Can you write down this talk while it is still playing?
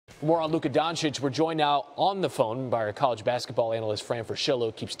More on Luka Doncic. We're joined now on the phone by our college basketball analyst, Fran Fraschilla,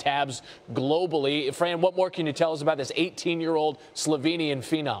 who keeps tabs globally. Fran, what more can you tell us about this 18-year-old Slovenian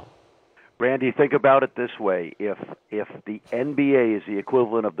phenom? Randy, think about it this way. If the NBA is the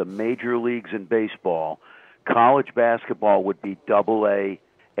equivalent of the major leagues in baseball, college basketball would be AA,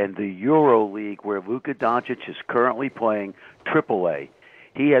 and the Euro League, where Luka Doncic is currently playing, AAA.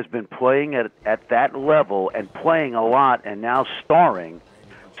 He has been playing at that level and playing a lot and now starring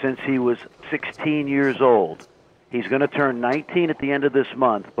since he was 16 years old. He's going to turn 19 at the end of this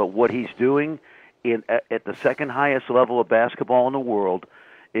month, but what he's doing at the second highest level of basketball in the world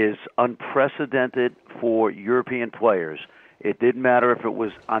is unprecedented for European players. It didn't matter if it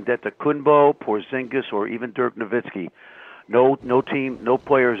was Antetokounmpo, Porzingis, or even Dirk Nowitzki. No team, no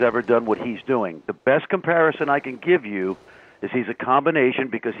player has ever done what he's doing. The best comparison I can give you is he's a combination,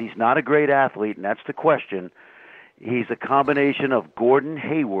 because he's not a great athlete, and that's the question. He's a combination of Gordon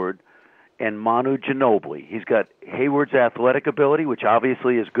Hayward and Manu Ginobili. He's got Hayward's athletic ability, which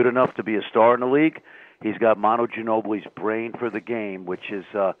obviously is good enough to be a star in the league. He's got Manu Ginobili's brain for the game, which is,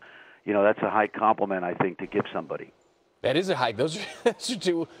 that's a high compliment, I think, to give somebody. That is a hike. Those are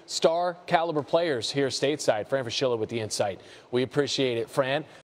two star caliber players here stateside. Fran Fraschilla with the insight. We appreciate it, Fran.